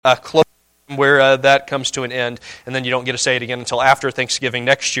close where that comes to an end, and then you don't get to say it again until after Thanksgiving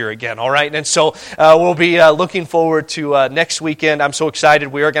next year again, all right? And so we'll be looking forward to next weekend. I'm so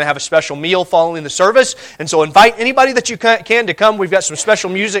excited. We are going to have a special meal following the service, and so invite anybody that you can to come. We've got some special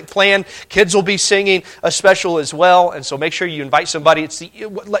music planned. Kids will be singing a special as well, and so make sure you invite somebody.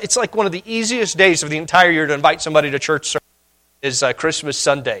 It's like one of the easiest days of the entire year to invite somebody to church service. Is Christmas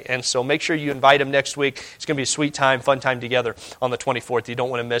Sunday. And so make sure you invite them next week. It's going to be a sweet time, fun time together on the 24th. You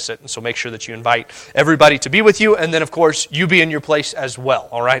don't want to miss it. And so make sure that you invite everybody to be with you. And then, of course, you be in your place as well.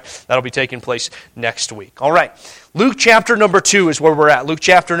 All right? That'll be taking place next week. All right. Luke chapter number 2 is where we're at. Luke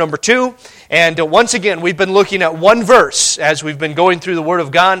chapter number 2. And once again, we've been looking at one verse as we've been going through the Word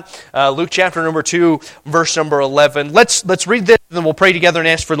of God. Luke chapter number 2, verse number 11. Let's read this, and then we'll pray together and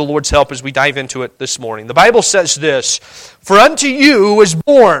ask for the Lord's help as we dive into it this morning. The Bible says this, "For unto you is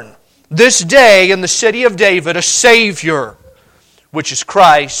born this day in the city of David a Savior, which is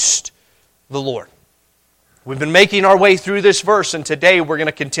Christ the Lord." We've been making our way through this verse, and today we're going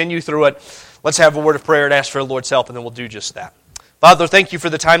to continue through it. Let's have a word of prayer and ask for the Lord's help, and then we'll do just that. Father, thank you for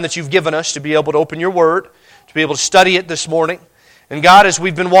the time that you've given us to be able to open your Word, to be able to study it this morning. And God, as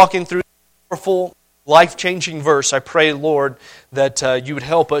we've been walking through this powerful, life-changing verse, I pray, Lord, that you would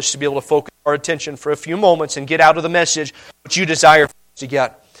help us to be able to focus our attention for a few moments and get out of the message what you desire for us to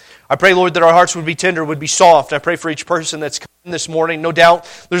get. I pray, Lord, that our hearts would be tender, would be soft. I pray for each person that's come this morning. No doubt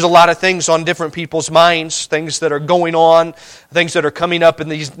there's a lot of things on different people's minds, things that are going on, things that are coming up in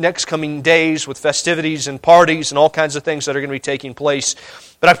these next coming days with festivities and parties and all kinds of things that are going to be taking place.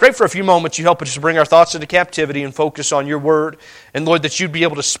 But I pray for a few moments you help us to bring our thoughts into captivity and focus on your word. And Lord, that you'd be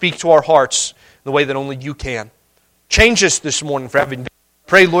able to speak to our hearts in the way that only you can. Change us this morning for having.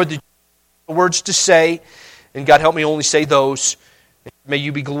 Pray, Lord, that you have the words to say, and God, help me only say those. May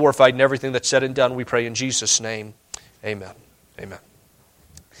you be glorified in everything that's said and done, we pray in Jesus' name. Amen. Amen.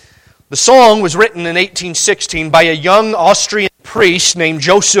 The song was written in 1816 by a young Austrian priest named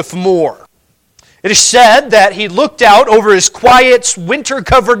Joseph Mohr. It is said that he looked out over his quiet,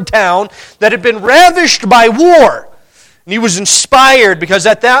 winter-covered town that had been ravished by war. And he was inspired because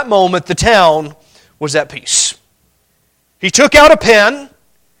at that moment the town was at peace. He took out a pen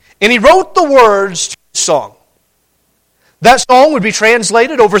and he wrote the words to the song. That song would be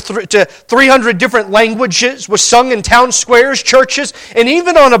translated over to 300 different languages, was sung in town squares, churches, and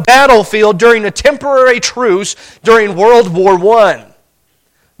even on a battlefield during a temporary truce during World War I.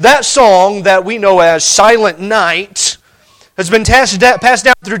 That song that we know as Silent Night has been passed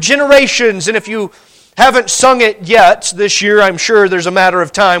down through generations, and if you haven't sung it yet this year, I'm sure there's a matter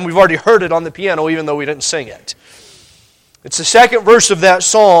of time. We've already heard it on the piano, even though we didn't sing it. It's the second verse of that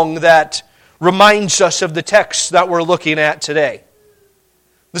song that reminds us of the text that we're looking at today.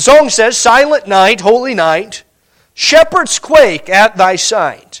 The song says, "Silent night, holy night, shepherds quake at thy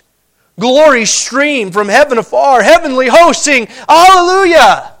sight. Glory stream from heaven afar, heavenly hosts sing,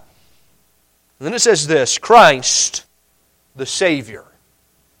 Alleluia!" And then it says this, "Christ the Savior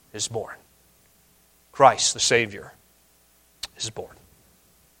is born." Christ the Savior is born.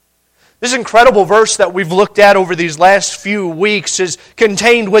 This incredible verse that we've looked at over these last few weeks is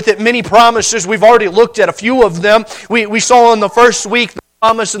contained with it many promises. We've already looked at a few of them. We saw in the first week the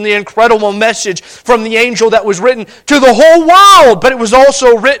promise and the incredible message from the angel that was written to the whole world, but it was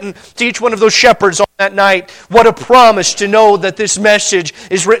also written to each one of those shepherds on that night. What a promise to know that this message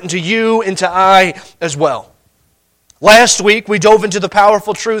is written to you and to I as well. Last week, we dove into the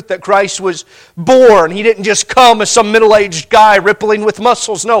powerful truth that Christ was born. He didn't just come as some middle-aged guy rippling with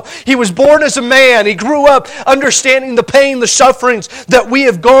muscles. No, He was born as a man. He grew up understanding the pain, the sufferings that we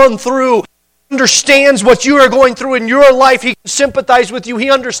have gone through. He understands what you are going through in your life. He can sympathize with you.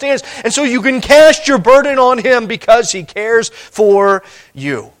 He understands. And so you can cast your burden on Him because He cares for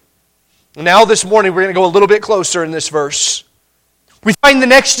you. Now this morning, we're going to go a little bit closer in this verse. We find the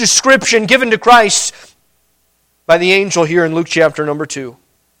next description given to Christ by the angel here in Luke chapter number 2.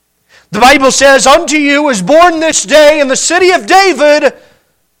 The Bible says, "Unto you is born this day in the city of David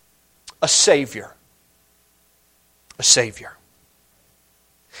a Savior." A Savior.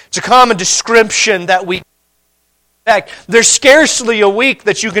 It's a common description that we fact, there's scarcely a week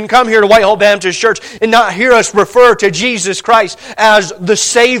that you can come here to Whitehall Baptist Church and not hear us refer to Jesus Christ as the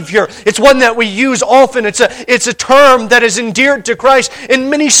Savior. It's one that we use often. It's a term that is endeared to Christ in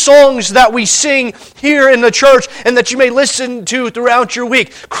many songs that we sing here in the church and that you may listen to throughout your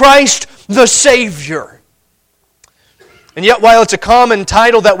week. Christ the Savior. And yet, while it's a common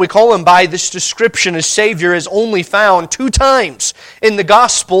title that we call Him by, this description as Savior is only found 2 times in the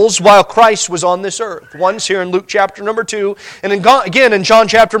Gospels while Christ was on this earth. Once here in Luke chapter number 2, and again in John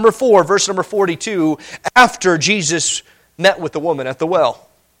chapter number 4, verse number 42, after Jesus met with the woman at the well.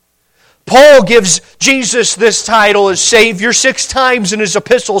 Paul gives Jesus this title as Savior 6 times in his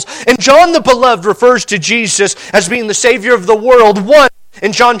epistles. And John the Beloved refers to Jesus as being the Savior of the world once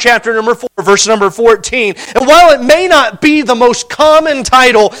in John chapter number 4, verse number 14. And while it may not be the most common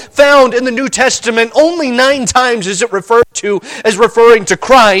title found in the New Testament, only 9 times is it referred to as referring to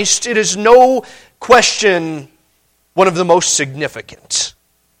Christ. It is no question one of the most significant.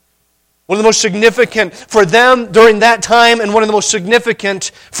 One of the most significant for them during that time and one of the most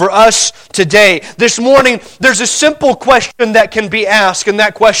significant for us today. This morning, there's a simple question that can be asked, and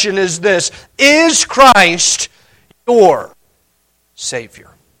that question is this: is Christ your Savior?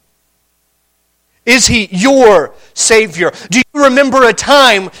 Is He your Savior? Do you remember a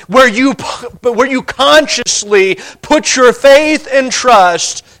time where you consciously put your faith and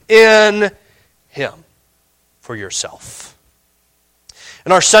trust in Him for yourself?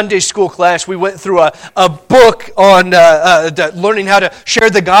 In our Sunday school class, we went through a book on learning how to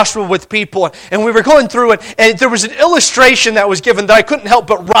share the gospel with people. And we were going through it, and there was an illustration that was given that I couldn't help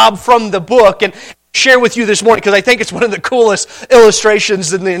but rob from the book and share with you this morning because I think it's one of the coolest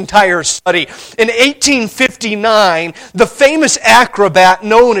illustrations in the entire study. In 1859, the famous acrobat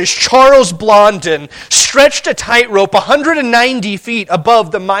known as Charles Blondin stretched a tightrope 190 feet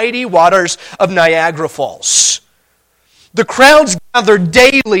above the mighty waters of Niagara Falls. The crowds gathered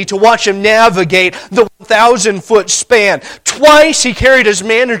daily to watch him navigate the 1,000-foot span. Twice he carried his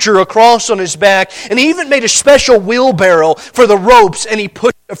manager across on his back, and he even made a special wheelbarrow for the ropes, and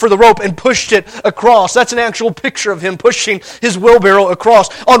pushed it across. That's an actual picture of him pushing his wheelbarrow across.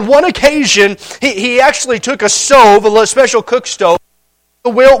 On one occasion, he actually took a stove, a special cook stove, the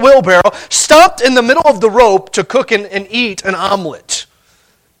wheelbarrow, stopped in the middle of the rope to cook and eat an omelet.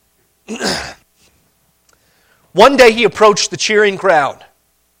 One day he approached the cheering crowd,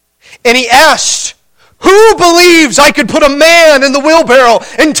 and he asked, "Who believes I could put a man in the wheelbarrow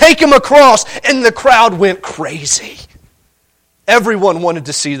and take him across?" And the crowd went crazy. Everyone wanted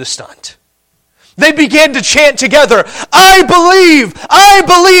to see the stunt. They began to chant together, "I believe! I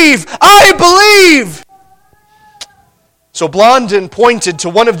believe! I believe!" So Blondin pointed to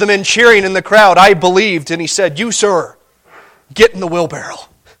one of the men cheering in the crowd. "I believed," and he said, "You, sir, get in the wheelbarrow."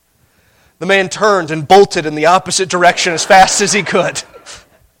 The man turned and bolted in the opposite direction as fast as he could.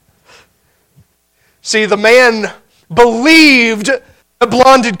 See, the man believed that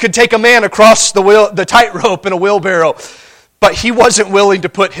Blondin could take a man across the tightrope in a wheelbarrow, but he wasn't willing to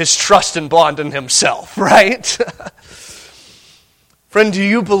put his trust in Blondin himself, right? Friend, do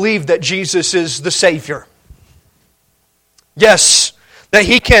you believe that Jesus is the Savior? Yes, that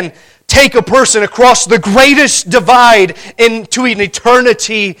He can take a person across the greatest divide into an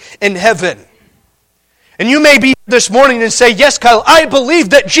eternity in heaven. And you may be here this morning and say, "Yes, Kyle, I believe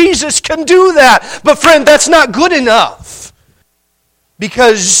that Jesus can do that." But friend, that's not good enough.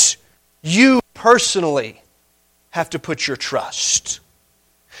 Because you personally have to put your trust.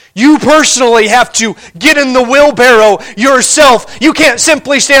 You personally have to get in the wheelbarrow yourself. You can't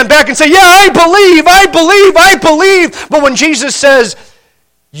simply stand back and say, "Yeah, I believe, I believe, I believe." But when Jesus says,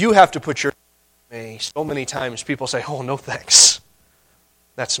 you have to put your trust in me, so many times people say, "Oh, no thanks.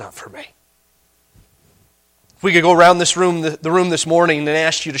 That's not for me." If we could go around this room, the room this morning and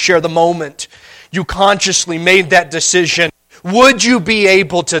ask you to share the moment you consciously made that decision, would you be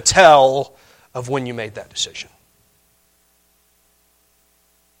able to tell of when you made that decision?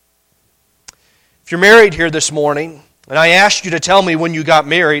 If you're married here this morning, and I asked you to tell me when you got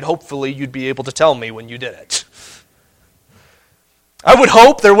married, hopefully you'd be able to tell me when you did it. I would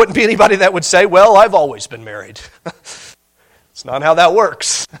hope there wouldn't be anybody that would say, "Well, I've always been married." It's not how that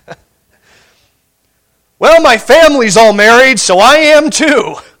works. "Well, my family's all married, so I am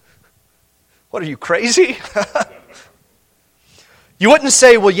too." What, are you crazy? You wouldn't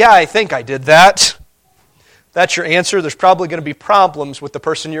say, "Well, yeah, I think I did that." That's your answer. There's probably going to be problems with the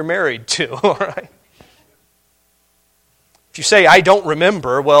person you're married to, all right? If you say, "I don't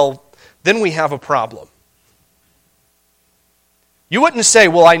remember," well, then we have a problem. You wouldn't say,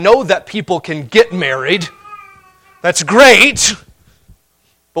 "Well, I know that people can get married. That's great.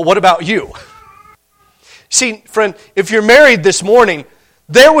 But what about you?" See, friend, if you're married this morning,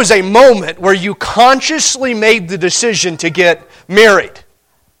 there was a moment where you consciously made the decision to get married.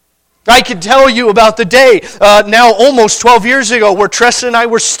 I can tell you about the day, now almost 12 years ago, where Tressa and I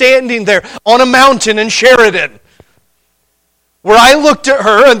were standing there on a mountain in Sheridan, where I looked at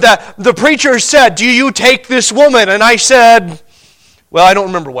her and the preacher said, "Do you take this woman?" And I said, well, I don't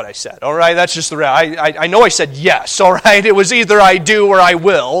remember what I said, all right? That's just the I know I said yes, all right? It was either I do or I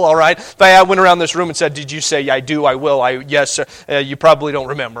will, all right? If I went around this room and said, "Did you say I do, I will, yes," you probably don't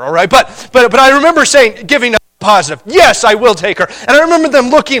remember, all right? But I remember saying, giving positive. Yes, I will take her. And I remember them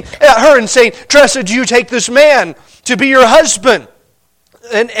looking at her and saying, Tressa, do you take this man to be your husband?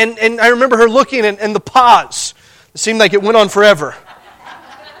 And I remember her looking and the pause. It seemed like it went on forever.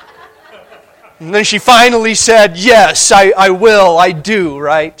 And then she finally said, yes, I will, I do,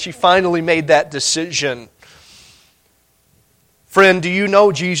 right? She finally made that decision. Friend, do you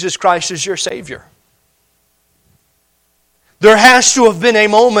know Jesus Christ is your Savior? There has to have been a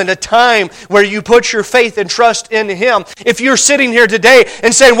moment, a time where you put your faith and trust in Him. If you're sitting here today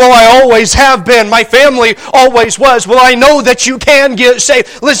and saying, well, I always have been, my family always was, well, I know that you can get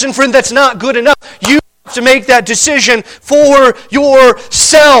saved. Listen, friend, that's not good enough. You have to make that decision for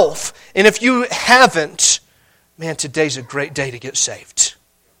yourself. And if you haven't, man, today's a great day to get saved.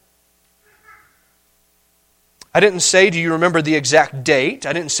 I didn't say, do you remember the exact date?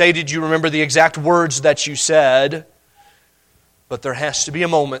 I didn't say, did you remember the exact words that you said? But there has to be a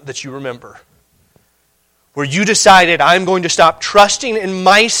moment that you remember where you decided, I'm going to stop trusting in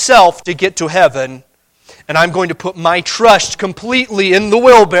myself to get to heaven, and I'm going to put my trust completely in the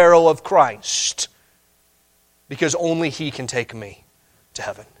wheelbarrow of Christ, because only He can take me to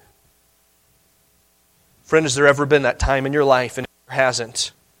heaven. Friend, has there ever been that time in your life? And if there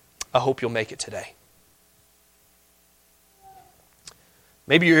hasn't, I hope you'll make it today.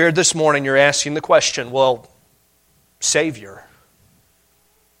 Maybe you're here this morning, you're asking the question, well, Savior,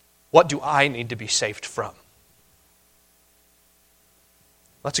 what do I need to be saved from?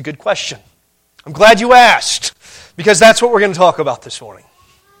 That's a good question. I'm glad you asked, because that's what we're going to talk about this morning.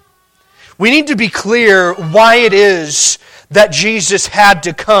 We need to be clear why it is that Jesus had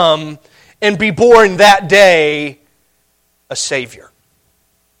to come and be born that day a Savior.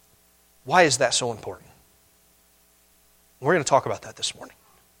 Why is that so important? We're going to talk about that this morning.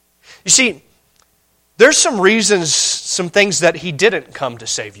 You see, there's some reasons, some things that He didn't come to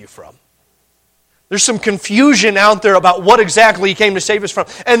save you from. There's some confusion out there about what exactly He came to save us from.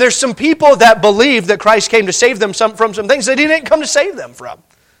 And there's some people that believe that Christ came to save them from some things that He didn't come to save them from.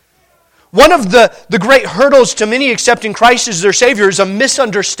 One of the great hurdles to many accepting Christ as their Savior is a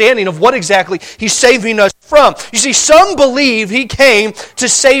misunderstanding of what exactly He's saving us from. You see, some believe He came to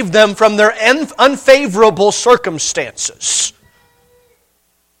save them from their unfavorable circumstances.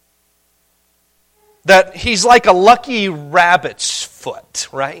 That He's like a lucky rabbit's foot,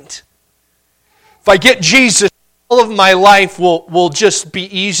 right? If I get Jesus, all of my life will just be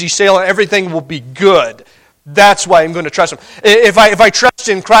easy sailing. Everything will be good. That's why I'm going to trust Him. If I trust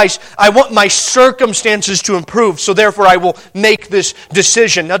in Christ, I want my circumstances to improve, so therefore I will make this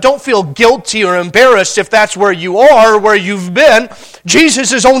decision. Now don't feel guilty or embarrassed if that's where you are, where you've been.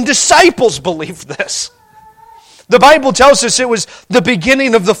 Jesus' own disciples believed this. The Bible tells us it was the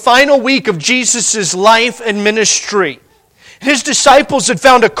beginning of the final week of Jesus' life and ministry. His disciples had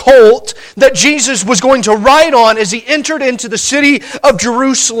found a colt that Jesus was going to ride on as He entered into the city of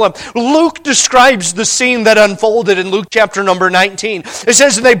Jerusalem. Luke describes the scene that unfolded in Luke chapter number 19. It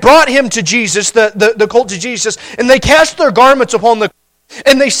says, and they brought him to Jesus, the colt to Jesus, and they cast their garments upon the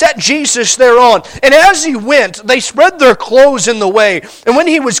and they set Jesus thereon. And as He went, they spread their clothes in the way. And when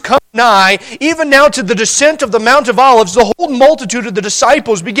He was come nigh, even now to the descent of the Mount of Olives, the whole multitude of the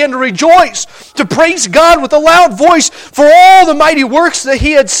disciples began to rejoice, to praise God with a loud voice for all the mighty works that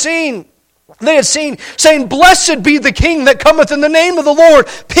He had seen. They had seen, saying, blessed be the King that cometh in the name of the Lord,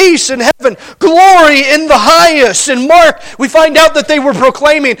 peace in heaven, glory in the highest. In Mark, we find out that they were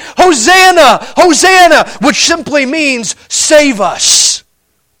proclaiming, Hosanna, Hosanna, which simply means, save us.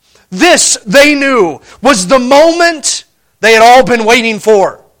 This, they knew, was the moment they had all been waiting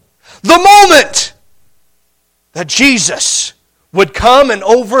for. The moment that Jesus would come and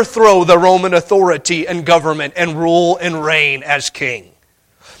overthrow the Roman authority and government and rule and reign as King.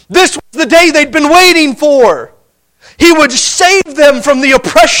 This was the day they'd been waiting for. He would save them from the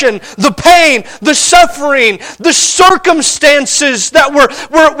oppression, the pain, the suffering, the circumstances that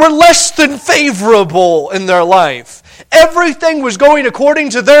were less than favorable in their life. Everything was going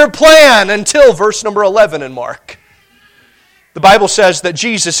according to their plan until verse number 11 in Mark. The Bible says that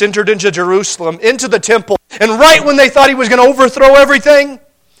Jesus entered into Jerusalem, into the temple, and right when they thought He was going to overthrow everything,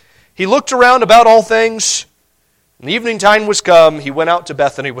 He looked around about all things. When the evening time was come, He went out to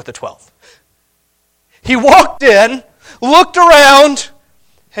Bethany with the 12. He walked in, looked around,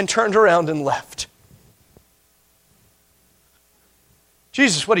 and turned around and left.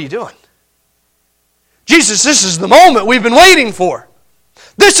 Jesus, what are you doing? Jesus, this is the moment we've been waiting for.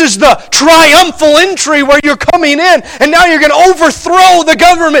 This is the triumphal entry where you're coming in, and now you're going to overthrow the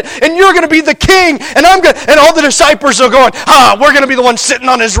government, and you're going to be the king, and and all the disciples are going, we're going to be the ones sitting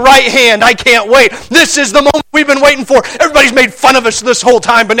on his right hand. I can't wait. This is the moment we've been waiting for. Everybody's made fun of us this whole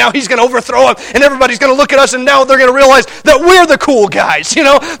time, but now he's going to overthrow him, and everybody's going to look at us, and now they're going to realize that we're the cool guys.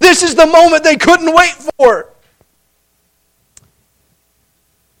 This is the moment they couldn't wait for.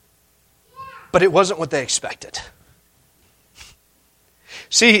 But it wasn't what they expected.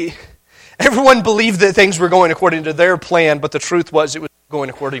 See, everyone believed that things were going according to their plan, but the truth was it was going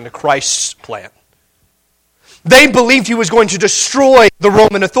according to Christ's plan. They believed he was going to destroy the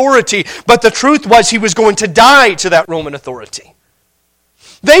Roman authority, but the truth was he was going to die to that Roman authority.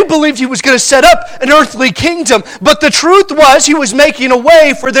 They believed he was going to set up an earthly kingdom, but the truth was he was making a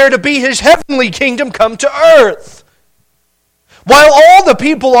way for there to be his heavenly kingdom come to earth. While all the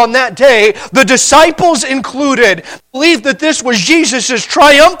people on that day, the disciples included, believed that this was Jesus'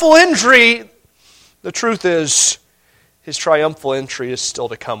 triumphal entry, the truth is, his triumphal entry is still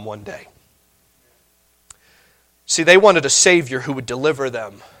to come one day. See, they wanted a Savior who would deliver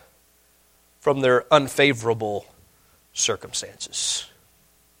them from their unfavorable circumstances.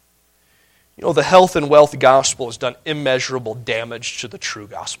 The health and wealth gospel has done immeasurable damage to the true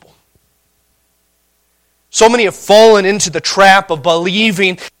gospel. So many have fallen into the trap of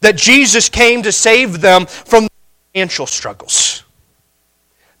believing that Jesus came to save them from financial struggles.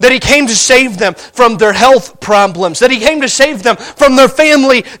 That he came to save them from their health problems. That he came to save them from their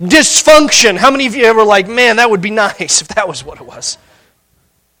family dysfunction. How many of you ever like, man, that would be nice if that was what it was?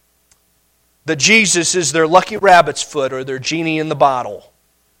 That Jesus is their lucky rabbit's foot or their genie in the bottle.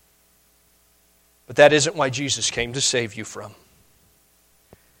 But that isn't why Jesus came to save you from.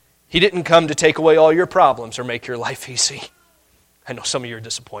 He didn't come to take away all your problems or make your life easy. I know some of you are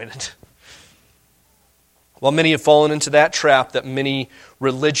disappointed. While many have fallen into that trap that many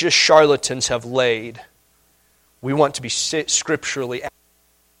religious charlatans have laid, we want to be scripturally.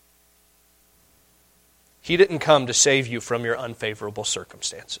 He didn't come to save you from your unfavorable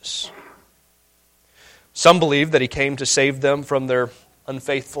circumstances. Some believe that he came to save them from their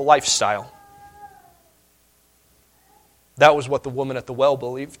unfaithful lifestyle. That was what the woman at the well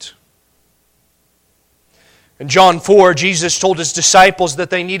believed. In John 4, Jesus told his disciples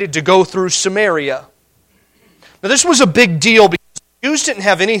that they needed to go through Samaria. Now this was a big deal because the Jews didn't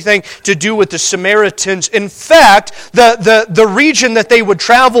have anything to do with the Samaritans. In fact, the region that they would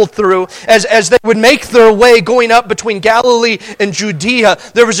travel through as they would make their way going up between Galilee and Judea,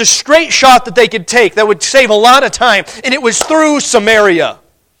 there was a straight shot that they could take that would save a lot of time, and it was through Samaria.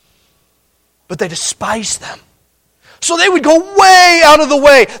 But they despised them. So they would go way out of the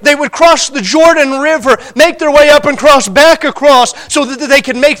way. They would cross the Jordan River, make their way up and cross back across so that they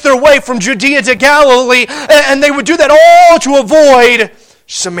could make their way from Judea to Galilee. And they would do that all to avoid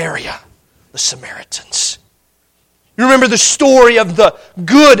Samaria, the Samaritans. You remember the story of the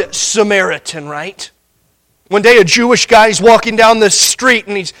Good Samaritan, right? One day a Jewish guy's walking down the street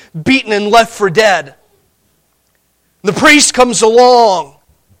and he's beaten and left for dead. The priest comes along.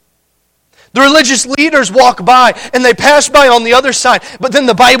 The religious leaders walk by, and they pass by on the other side. But then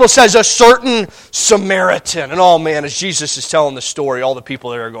the Bible says a certain Samaritan. And oh man, as Jesus is telling the story, all the people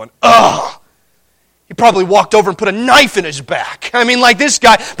there are going, ugh. He probably walked over and put a knife in his back. This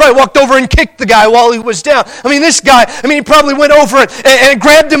guy probably walked over and kicked the guy while he was down. This guy, he probably went over and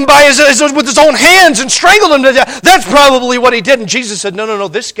grabbed him by with his own hands and strangled him to death. That's probably what he did. And Jesus said, no,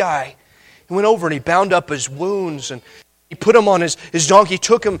 this guy. He went over and he bound up his wounds and he put him on his donkey,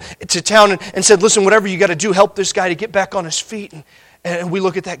 took him to town and said, listen, whatever you got to do, help this guy to get back on his feet. And we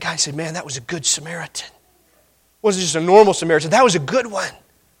look at that guy and say, man, that was a good Samaritan. It wasn't just a normal Samaritan. That was a good one.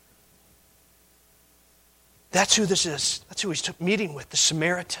 That's who this is. That's who he's meeting with, the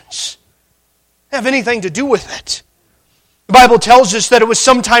Samaritans. They have anything to do with it. The Bible tells us that it was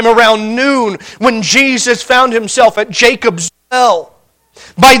sometime around noon when Jesus found himself at Jacob's well.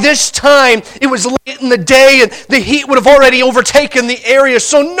 By this time, it was late in the day and the heat would have already overtaken the area,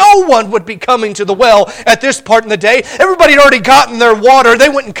 so no one would be coming to the well at this part in the day. Everybody had already gotten their water. They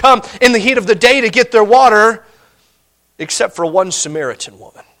wouldn't come in the heat of the day to get their water, except for one Samaritan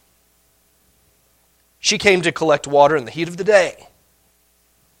woman. She came to collect water in the heat of the day.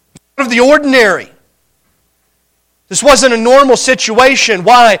 Out of the ordinary. This wasn't a normal situation.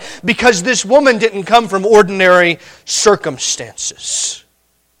 Why? Because this woman didn't come from ordinary circumstances.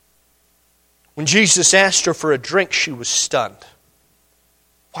 When Jesus asked her for a drink, she was stunned.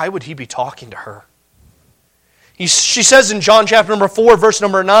 Why would he be talking to her? She says in John chapter number 4, verse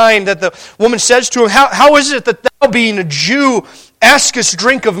number 9, that the woman says to him, How is it that thou, being a Jew, askest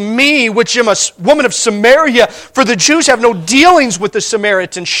drink of me, which am a woman of Samaria? For the Jews have no dealings with the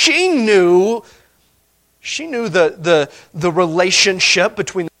Samaritans. She knew the relationship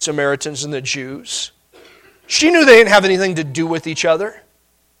between the Samaritans and the Jews. She knew they didn't have anything to do with each other.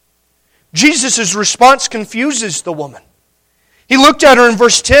 Jesus' response confuses the woman. He looked at her in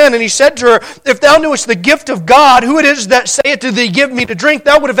verse 10 and he said to her, if thou knewest the gift of God, who it is that saith to thee, give me to drink,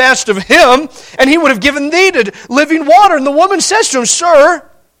 thou would have asked of him, and he would have given thee to living water. And the woman says to him, Sir,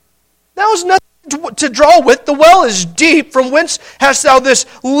 thou hast nothing to draw with. The well is deep. From whence hast thou this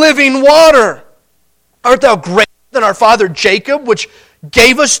living water? Art thou greater than our father Jacob, which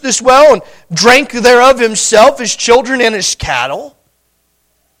gave us this well, and drank thereof himself, his children, and his cattle?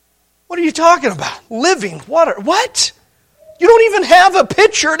 What are you talking about? Living water. What? You don't even have a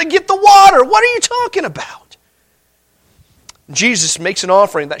pitcher to get the water. What are you talking about? Jesus makes an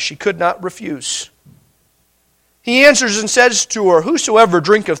offering that she could not refuse. He answers and says to her, whosoever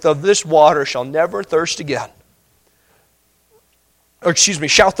drinketh of this water shall never thirst again.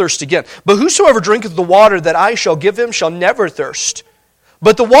 Shall thirst again. But whosoever drinketh the water that I shall give him shall never thirst.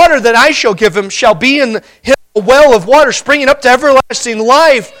 But the water that I shall give him shall be in him a well of water springing up to everlasting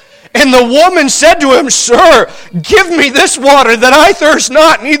life. And the woman said to him, Sir, give me this water that I thirst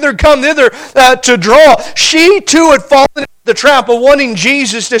not, neither come thither to draw. She too had fallen into the trap of wanting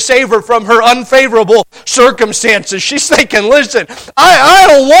Jesus to save her from her unfavorable circumstances. She's thinking, listen, I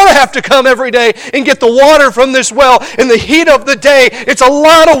don't want to have to come every day and get the water from this well in the heat of the day. It's a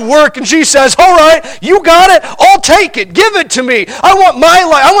lot of work. And she says, all right, you got it. I'll take it. Give it to me. I want my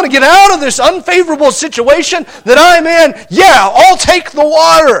life. I want to get out of this unfavorable situation that I'm in. Yeah, I'll take the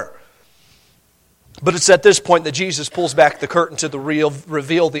water. But it's at this point that Jesus pulls back the curtain to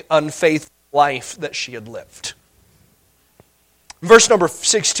reveal the unfaithful life that she had lived. In verse number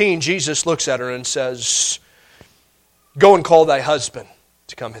 16, Jesus looks at her and says, Go and call thy husband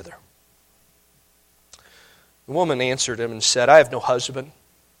to come hither. The woman answered him and said, I have no husband.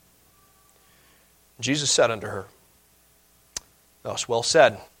 Jesus said unto her, Thou hast well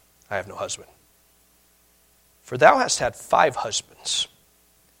said, I have no husband. For thou hast had 5 husbands.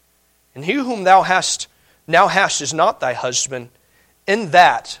 And he whom thou now hast is not thy husband, in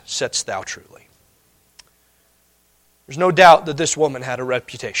that saidst thou truly. There's no doubt that this woman had a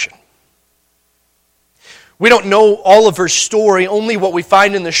reputation. We don't know all of her story, only what we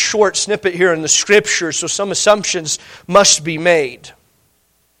find in the short snippet here in the Scripture, so some assumptions must be made.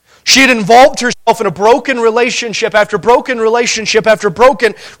 She had involved herself in a broken relationship after broken relationship after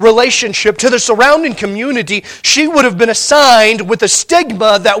broken relationship to the surrounding community. She would have been assigned with a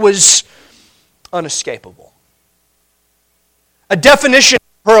stigma that was unescapable. A definition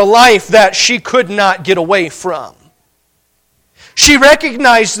of her life that she could not get away from. She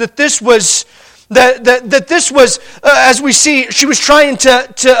recognized that this was, as we see, she was trying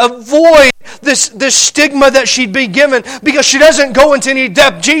to avoid this stigma that she'd be given because she doesn't go into any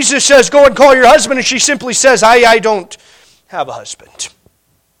depth. Jesus says, go and call your husband, and she simply says, I don't have a husband.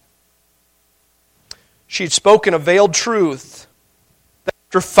 She'd spoken a veiled truth that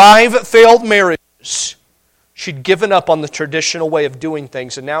after 5 failed marriages, she'd given up on the traditional way of doing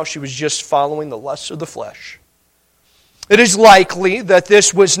things, and now she was just following the lusts of the flesh. It is likely that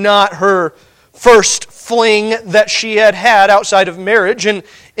this was not her first fling that she had had outside of marriage, and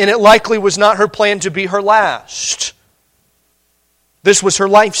it likely was not her plan to be her last. This was her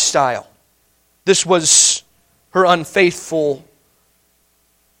lifestyle. This was her unfaithful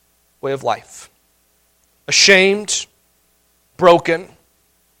way of life. Ashamed, broken,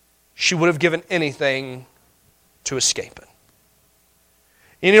 she would have given anything to escape it.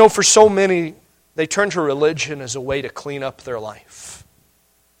 And you know, for so many, they turn to religion as a way to clean up their life.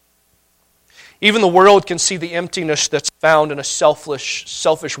 Even the world can see the emptiness that's found in a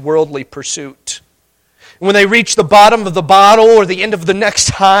selfish worldly pursuit. When they reach the bottom of the bottle or the end of the next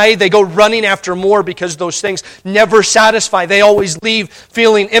high, they go running after more because those things never satisfy. They always leave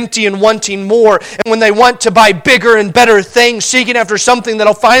feeling empty and wanting more. And when they want to buy bigger and better things, seeking after something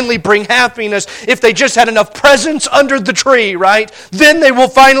that'll finally bring happiness, if they just had enough presents under the tree, right? Then they will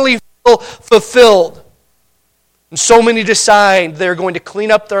finally feel fulfilled. And so many decide they're going to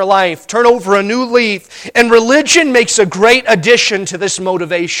clean up their life, turn over a new leaf, and religion makes a great addition to this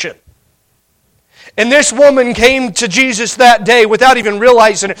motivation. And this woman came to Jesus that day without even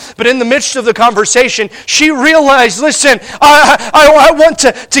realizing it. But in the midst of the conversation, she realized, listen, I want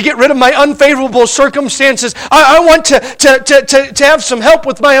to get rid of my unfavorable circumstances. I want to have some help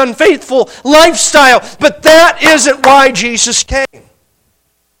with my unfaithful lifestyle. But that isn't why Jesus came.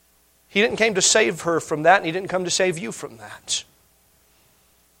 He didn't come to save her from that, and He didn't come to save you from that.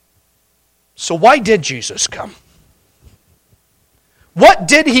 So why did Jesus come? What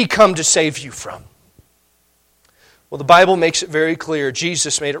did He come to save you from? Well, the Bible makes it very clear.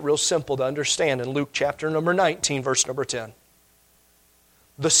 Jesus made it real simple to understand in Luke chapter number 19, verse number 10.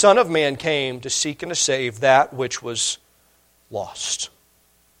 The Son of Man came to seek and to save that which was lost.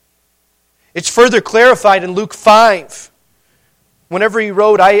 It's further clarified in Luke 5. Whenever He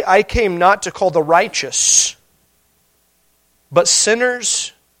wrote, I came not to call the righteous, but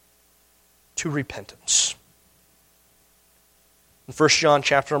sinners to repentance. In 1 John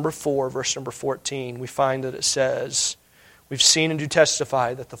chapter number 4, verse number 14, we find that it says, we've seen and do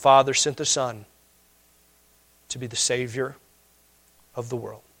testify that the Father sent the Son to be the Savior of the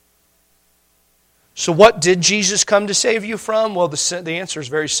world. So what did Jesus come to save you from? Well, the answer is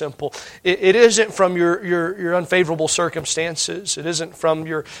very simple. It isn't from your unfavorable circumstances. It isn't from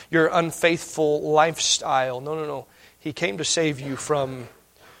your unfaithful lifestyle. No. He came to save you from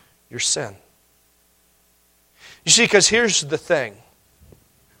your sin. You see, because here's the thing.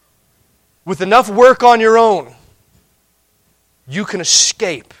 With enough work on your own, you can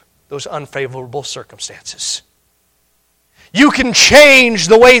escape those unfavorable circumstances. You can change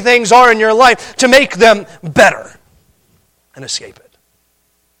the way things are in your life to make them better and escape it.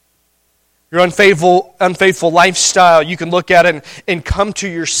 Your unfaithful lifestyle, you can look at it and come to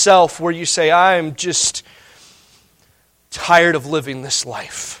yourself where you say, I'm just tired of living this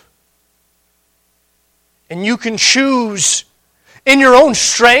life. And you can choose in your own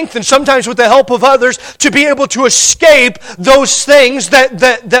strength and sometimes with the help of others to be able to escape those things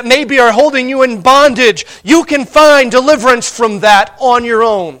that maybe are holding you in bondage. You can find deliverance from that on your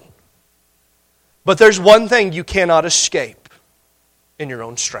own. But there's one thing you cannot escape in your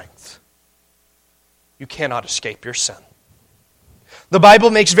own strength. You cannot escape your sin. The Bible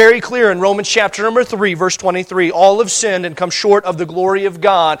makes very clear in Romans chapter number 3, verse 23, all have sinned and come short of the glory of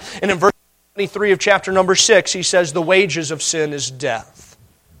God. And in verse 23 of chapter number 6, he says, the wages of sin is death.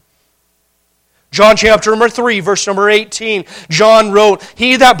 John chapter number 3, verse number 18, John wrote,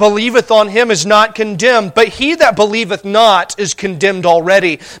 he that believeth on Him is not condemned, but he that believeth not is condemned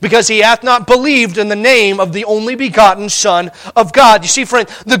already, because he hath not believed in the name of the only begotten Son of God. You see, friend,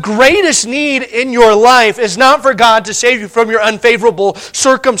 the greatest need in your life is not for God to save you from your unfavorable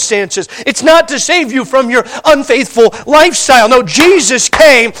circumstances. It's not to save you from your unfaithful lifestyle. No, Jesus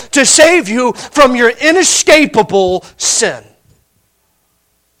came to save you from your inescapable sin.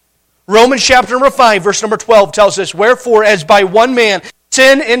 Romans chapter number 5, verse number 12 tells us, wherefore as by one man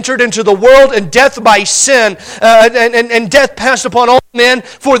sin entered into the world, and death by sin, and death passed upon all men,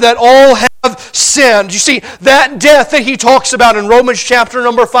 for that all have sinned. You see, that death that he talks about in Romans chapter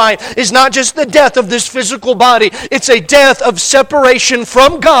number 5 is not just the death of this physical body. It's a death of separation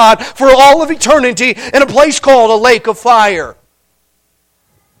from God for all of eternity in a place called a lake of fire.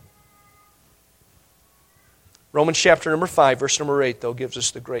 Romans chapter number 5, verse number 8, though, gives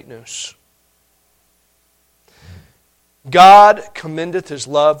us the great news. God commendeth His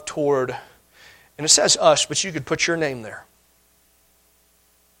love toward, and it says us, but you could put your name there.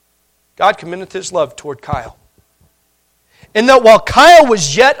 God commendeth His love toward Kyle. And that while Kyle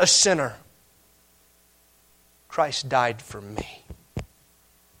was yet a sinner, Christ died for me.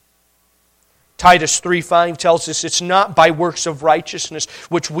 Titus 3:5 tells us it's not by works of righteousness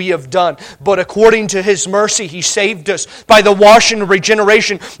which we have done, but according to His mercy He saved us by the washing and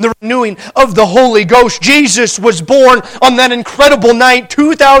regeneration, the renewing of the Holy Ghost. Jesus was born on that incredible night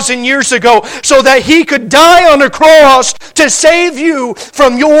 2,000 years ago so that He could die on a cross to save you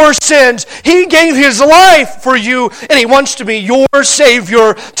from your sins. He gave His life for you, and He wants to be your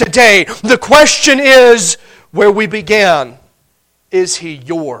Savior today. The question is, where we began, is He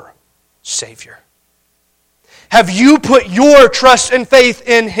your Savior? Have you put your trust and faith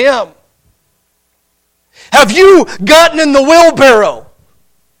in Him? Have you gotten in the wheelbarrow?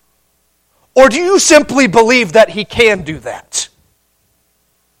 Or do you simply believe that He can do that?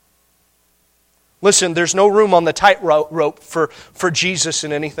 Listen, there's no room on the tightrope for Jesus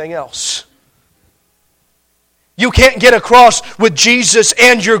and anything else. You can't get across with Jesus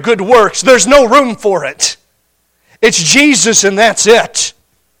and your good works. There's no room for it. It's Jesus and that's it.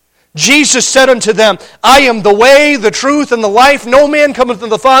 Jesus said unto them, I am the way, the truth, and the life. No man cometh to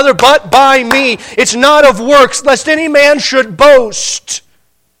the Father but by me. It's not of works, lest any man should boast.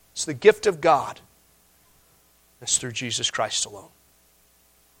 It's the gift of God. It's through Jesus Christ alone.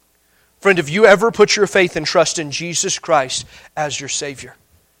 Friend, have you ever put your faith and trust in Jesus Christ as your Savior?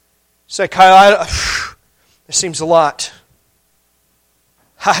 Say, Kyle, this seems a lot.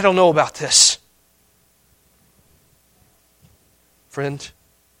 I don't know about this. Friend,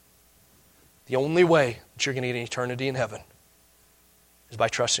 the only way that you're going to get an eternity in heaven is by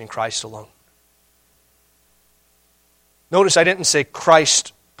trusting Christ alone. Notice I didn't say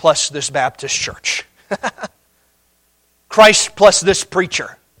Christ plus this Baptist church. Christ plus this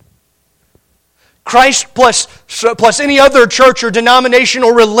preacher. Christ plus any other church or denomination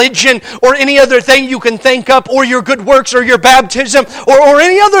or religion or any other thing you can think up, or your good works or your baptism or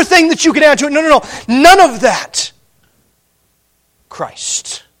any other thing that you can add to it. No. None of that.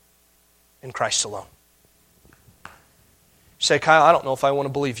 Christ and Christ alone. You say, Kyle, I don't know if I want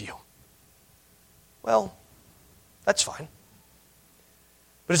to believe you. Well, that's fine.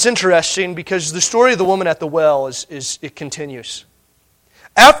 But it's interesting because the story of the woman at the well it continues.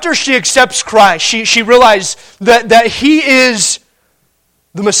 After she accepts Christ, she realized that He is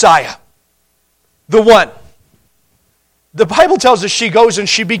the Messiah, the one. The Bible tells us she goes and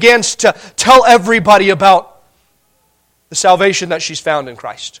she begins to tell everybody about the salvation that she's found in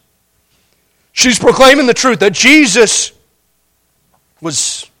Christ. She's proclaiming the truth that Jesus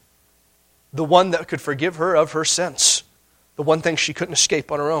was the one that could forgive her of her sins, the one thing she couldn't escape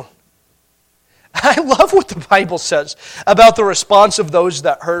on her own. I love what the Bible says about the response of those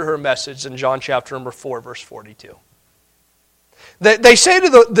that heard her message in John chapter number 4, verse 42. They say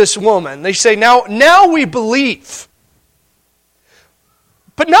to this woman, they say, now we believe.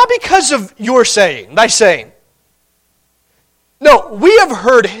 But not because of your saying, thy saying. No, we have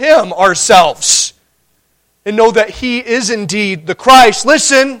heard Him ourselves and know that He is indeed the Christ.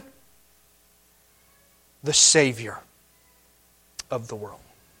 Listen, the Savior of the world.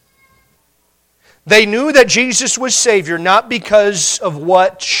 They knew that Jesus was Savior not because of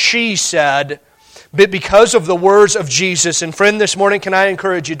what she said, but because of the words of Jesus. And friend, this morning, can I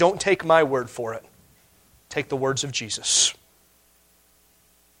encourage you, don't take my word for it. Take the words of Jesus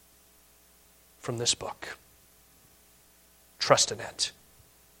from this book. Trust in it.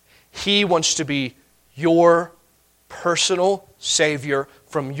 He wants to be your personal Savior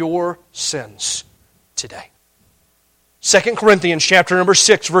from your sins today. 2 Corinthians chapter number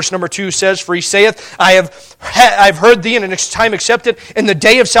 6, verse number 2 says, For he saith, I've heard thee in a time accepted, in the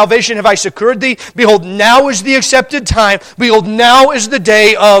day of salvation have I secured thee. Behold, now is the accepted time. Behold, now is the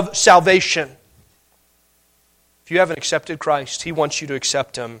day of salvation. If you haven't accepted Christ, He wants you to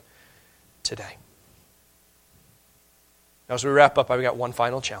accept Him today. Now as we wrap up, I've got one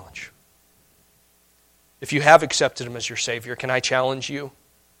final challenge. If you have accepted Him as your Savior, can I challenge you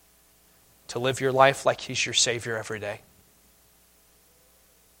to live your life like He's your Savior every day?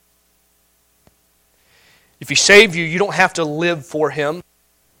 If He saved you, you don't have to live for Him.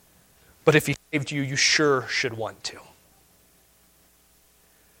 But if He saved you, you sure should want to.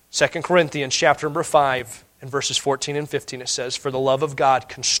 2 Corinthians chapter number 5 and verses 14 and 15, it says, For the love of God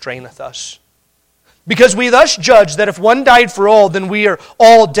constraineth us. Because we thus judge that if one died for all, then we are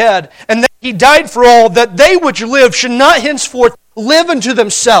all dead. And that He died for all, that they which live should not henceforth live unto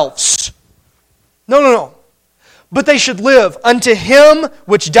themselves. No. But they should live unto Him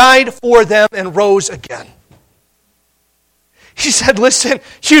which died for them and rose again. He said, listen,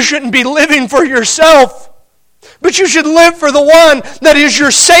 you shouldn't be living for yourself, but you should live for the one that is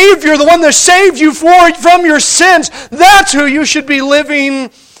your Savior, the one that saved you from your sins. That's who you should be living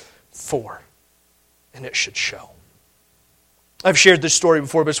for. And it should show. I've shared this story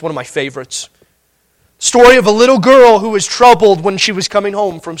before, but it's one of my favorites. Story of a little girl who was troubled when she was coming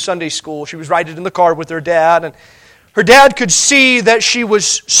home from Sunday school. She was riding in the car with her dad, and her dad could see that she was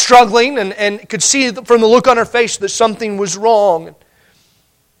struggling and could see from the look on her face that something was wrong.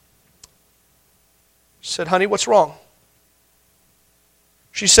 He said, honey, what's wrong?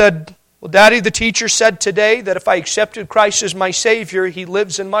 She said, well, Daddy, the teacher said today that if I accepted Christ as my Savior, He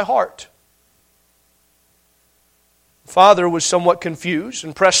lives in my heart. Father was somewhat confused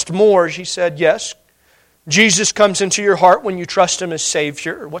and pressed more. She said, yes, Jesus comes into your heart when you trust Him as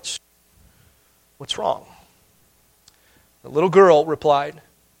Savior. What's wrong? The little girl replied,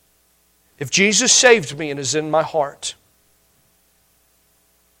 if Jesus saved me and is in my heart,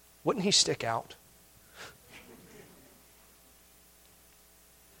 wouldn't He stick out?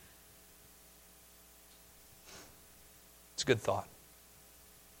 It's a good thought.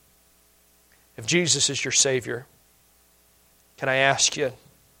 If Jesus is your Savior, can I ask you,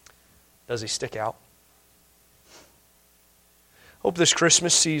 does He stick out? Hope this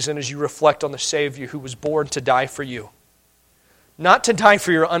Christmas season, as you reflect on the Savior who was born to die for you, not to die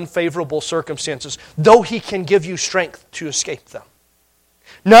for your unfavorable circumstances, though He can give you strength to escape them.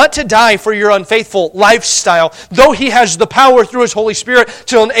 Not to die for your unfaithful lifestyle, though He has the power through His Holy Spirit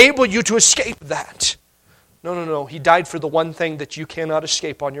to enable you to escape that. No. He died for the one thing that you cannot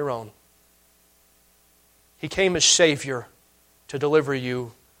escape on your own. He came as Savior to deliver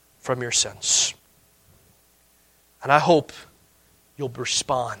you from your sins. And I hope you'll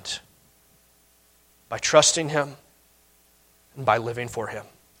respond by trusting Him and by living for Him.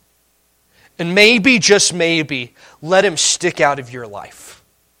 And maybe, just maybe, let Him stick out of your life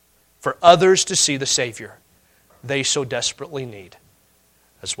for others to see the Savior they so desperately need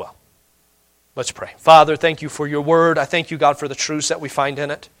as well. Let's pray. Father, thank you for your word. I thank you, God, for the truths that we find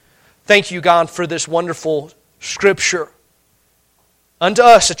in it. Thank you, God, for this wonderful scripture. Unto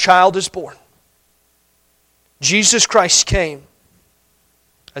us a child is born. Jesus Christ came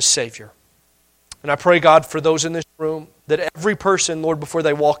as Savior. And I pray, God, for those in this room, that every person, Lord, before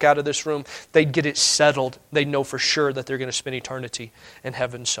they walk out of this room, they'd get it settled. They'd know for sure that they're going to spend eternity in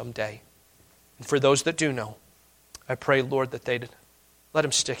heaven someday. And for those that do know, I pray, Lord, that they'd let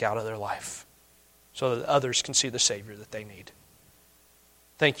Him stick out of their life so that others can see the Savior that they need.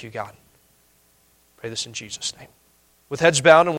 Thank you, God. Pray this in Jesus' name. With heads bowed and